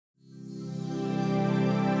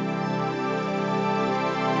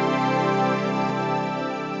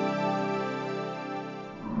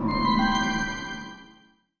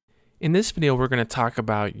In this video, we're going to talk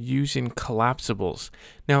about using collapsibles.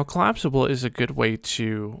 Now, a collapsible is a good way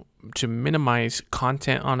to minimize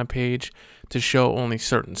content on a page, to show only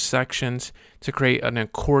certain sections, to create an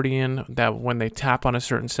accordion that when they tap on a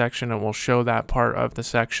certain section, it will show that part of the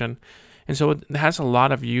section. And so it has a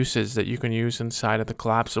lot of uses that you can use inside of the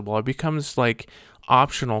collapsible. It becomes like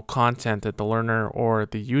optional content that the learner or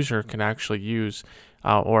the user can actually use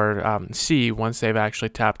or see once they've actually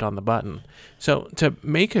tapped on the button. So to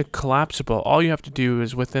make a collapsible, all you have to do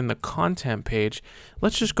is within the content page,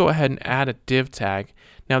 let's just go ahead and add a div tag.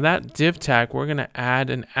 Now that div tag, we're going to add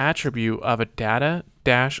an attribute of a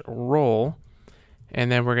data-role,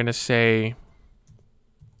 and then we're going to say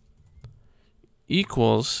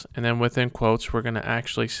equals, and then within quotes, we're going to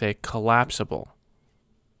actually say collapsible.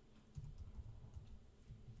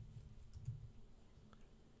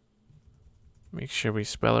 Make sure we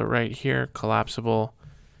spell it right here, collapsible,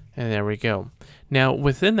 and there we go. Now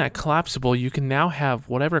within that collapsible, you can now have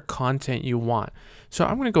whatever content you want. So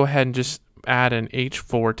I'm going to go ahead and just add an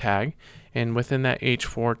h4 tag, and within that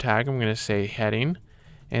h4 tag, I'm going to say heading,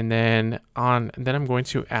 and then I'm going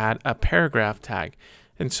to add a paragraph tag.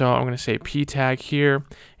 And so I'm going to say p tag here,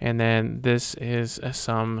 and then this is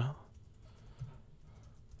some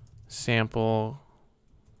sample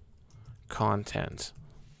content.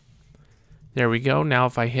 There we go. Now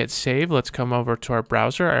if I hit save, let's come over to our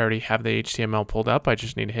browser. I already have the HTML pulled up. I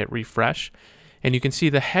just need to hit refresh. And you can see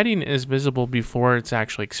the heading is visible before it's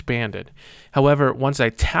actually expanded. However, once I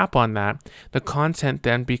tap on that, the content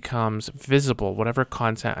then becomes visible, whatever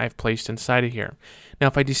content I've placed inside of here. Now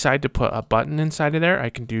if I decide to put a button inside of there, I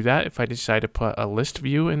can do that. If I decide to put a list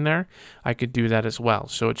view in there, I could do that as well.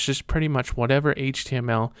 So it's just pretty much whatever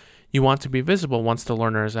HTML you want to be visible once the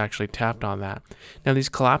learner has actually tapped on that. Now these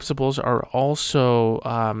collapsibles are also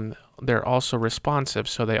they're also responsive,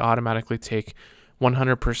 so they automatically take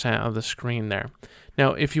 100% of the screen there.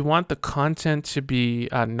 Now if you want the content to be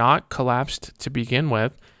not collapsed to begin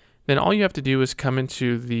with, then all you have to do is come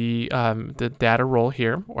into the data role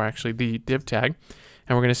here, or actually the div tag,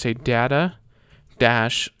 and we're going to say data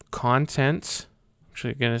dash contents.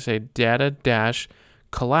 Actually going to say data dash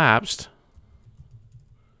collapsed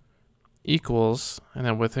equals, and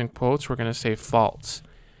then within quotes we're going to say false.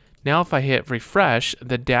 Now if I hit refresh,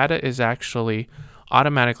 the data is actually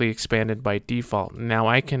automatically expanded by default. Now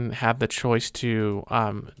I can have the choice to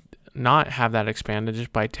not have that expanded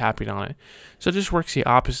just by tapping on it. So it just works the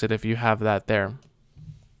opposite if you have that there.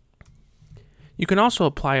 You can also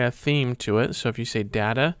apply a theme to it. So if you say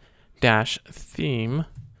data dash theme,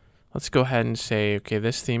 let's go ahead and say, okay,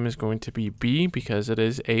 this theme is going to be B because it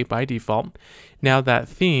is A by default. Now that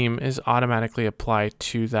theme is automatically applied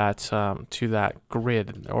to that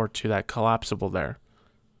grid or to that collapsible there.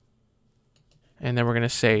 And then we're going to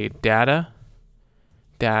say data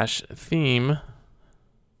dash theme,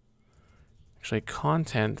 actually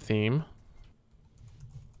content theme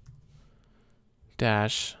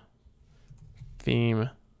dash theme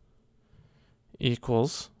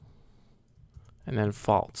equals, and then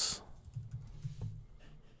false.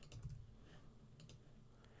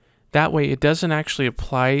 That way it doesn't actually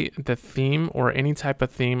apply the theme or any type of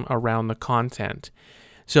theme around the content.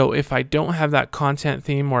 So if I don't have that content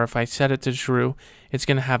theme, or if I set it to true, it's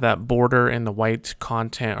going to have that border and the white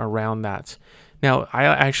content around that. Now I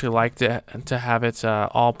actually like to have it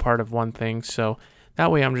all part of one thing, so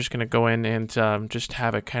that way I'm just going to go in and just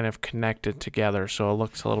have it kind of connected together so it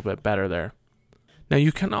looks a little bit better there. Now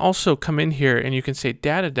you can also come in here and you can say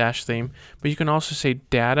data dash theme, but you can also say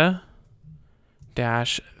data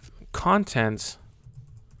dash contents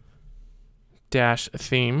dash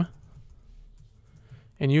theme,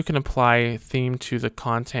 and you can apply theme to the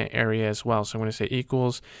content area as well. So I'm going to say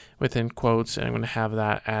equals within quotes, and I'm going to have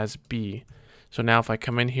that as B. So now if I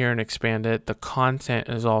come in here and expand it, the content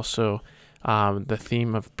is also the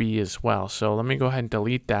theme of B as well. So let me go ahead and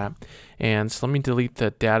delete that, and so let me delete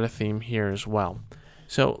the data theme here as well.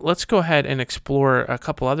 So let's go ahead and explore a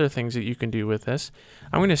couple other things that you can do with this.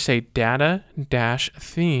 I'm going to say data dash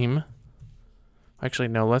theme. Actually,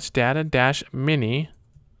 no, let's data dash mini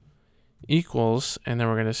equals, and then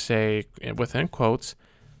we're going to say within quotes,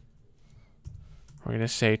 we're going to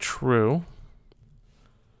say true.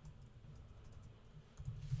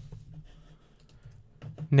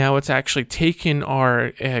 Now it's actually taking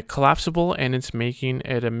our collapsible and it's making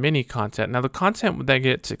it a mini content. Now the content that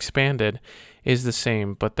gets expanded is the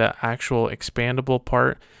same, but the actual expandable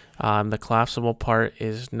part, the collapsible part,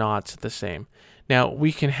 is not the same. Now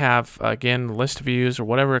we can have, again, list views or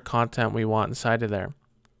whatever content we want inside of there.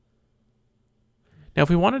 Now if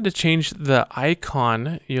we wanted to change the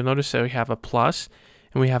icon, you'll notice that we have a plus,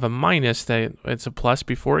 And we have a minus, that it's a plus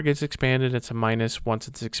before it gets expanded, it's a minus once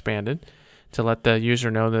it's expanded, to let the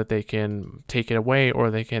user know that they can take it away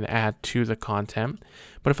or they can add to the content.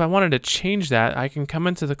 But if I wanted to change that, I can come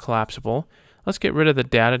into the collapsible. Let's get rid of the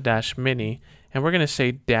data-mini, and we're going to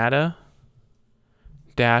say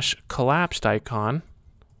data-collapsed icon,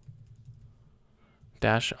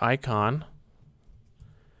 icon.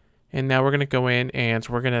 And now we're going to go in and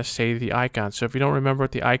we're going to say the icons. So if you don't remember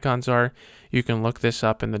what the icons are, you can look this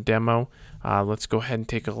up in the demo. Let's go ahead and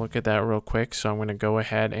take a look at that real quick. So I'm going to go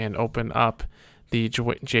ahead and open up the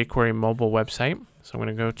jQuery mobile website. So I'm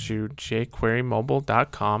going to go to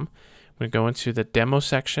jQueryMobile.com. I'm going to go into the demo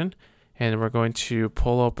section, and we're going to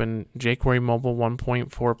pull open jQuery Mobile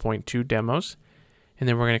 1.4.2 demos. And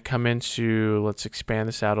then we're going to come into, let's expand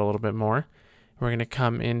this out a little bit more. We're going to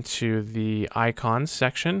come into the icons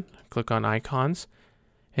section, click on icons,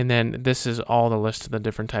 and then this is all the list of the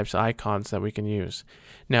different types of icons that we can use.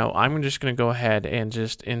 Now I'm just going to go ahead and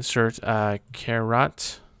just insert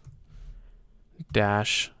caret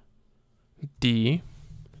 -d,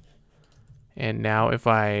 and now if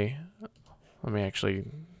let me actually,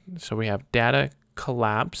 so we have data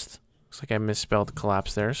collapsed. Looks like I misspelled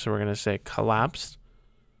collapse there, so we're going to say collapsed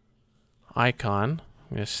icon.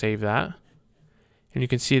 I'm going to save that. And you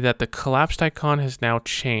can see that the collapsed icon has now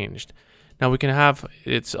changed. Now we can have,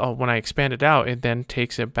 it's when I expand it out, it then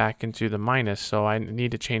takes it back into the minus. So I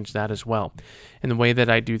need to change that as well. And the way that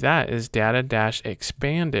I do that is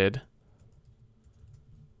data-expanded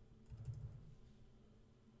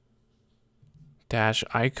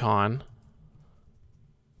 -icon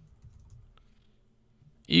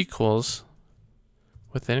equals,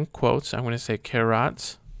 within quotes, I'm going to say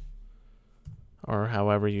caret, or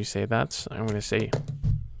however you say that. I'm going to say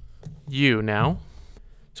U now.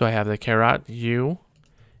 So I have the caret U,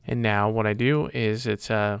 and now what I do is it's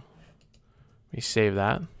let me save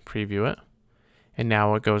that, preview it, and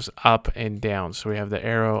now it goes up and down. So we have the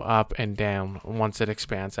arrow up and down once it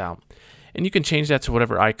expands out. And you can change that to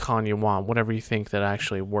whatever icon you want, whatever you think that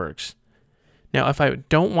actually works. Now if I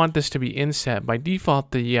don't want this to be inset, by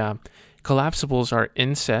default the collapsibles are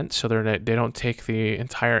inset, so they don't take the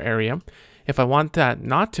entire area. If I want that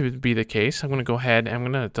not to be the case, I'm going to go ahead and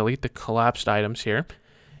I'm going to delete the collapsed items here.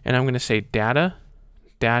 And I'm going to say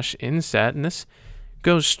data-inset, and this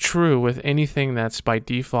goes true with anything that's by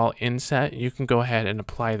default inset. You can go ahead and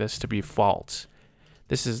apply this to be false.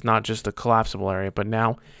 This is not just the collapsible area, but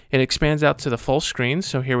now it expands out to the full screen.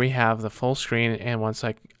 So here we have the full screen, and once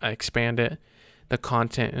I expand it, the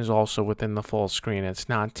content is also within the full screen. It's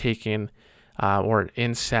not taken or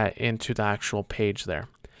inset into the actual page there.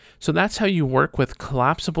 So that's how you work with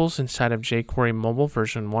collapsibles inside of jQuery Mobile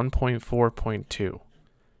version 1.4.2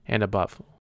 and above.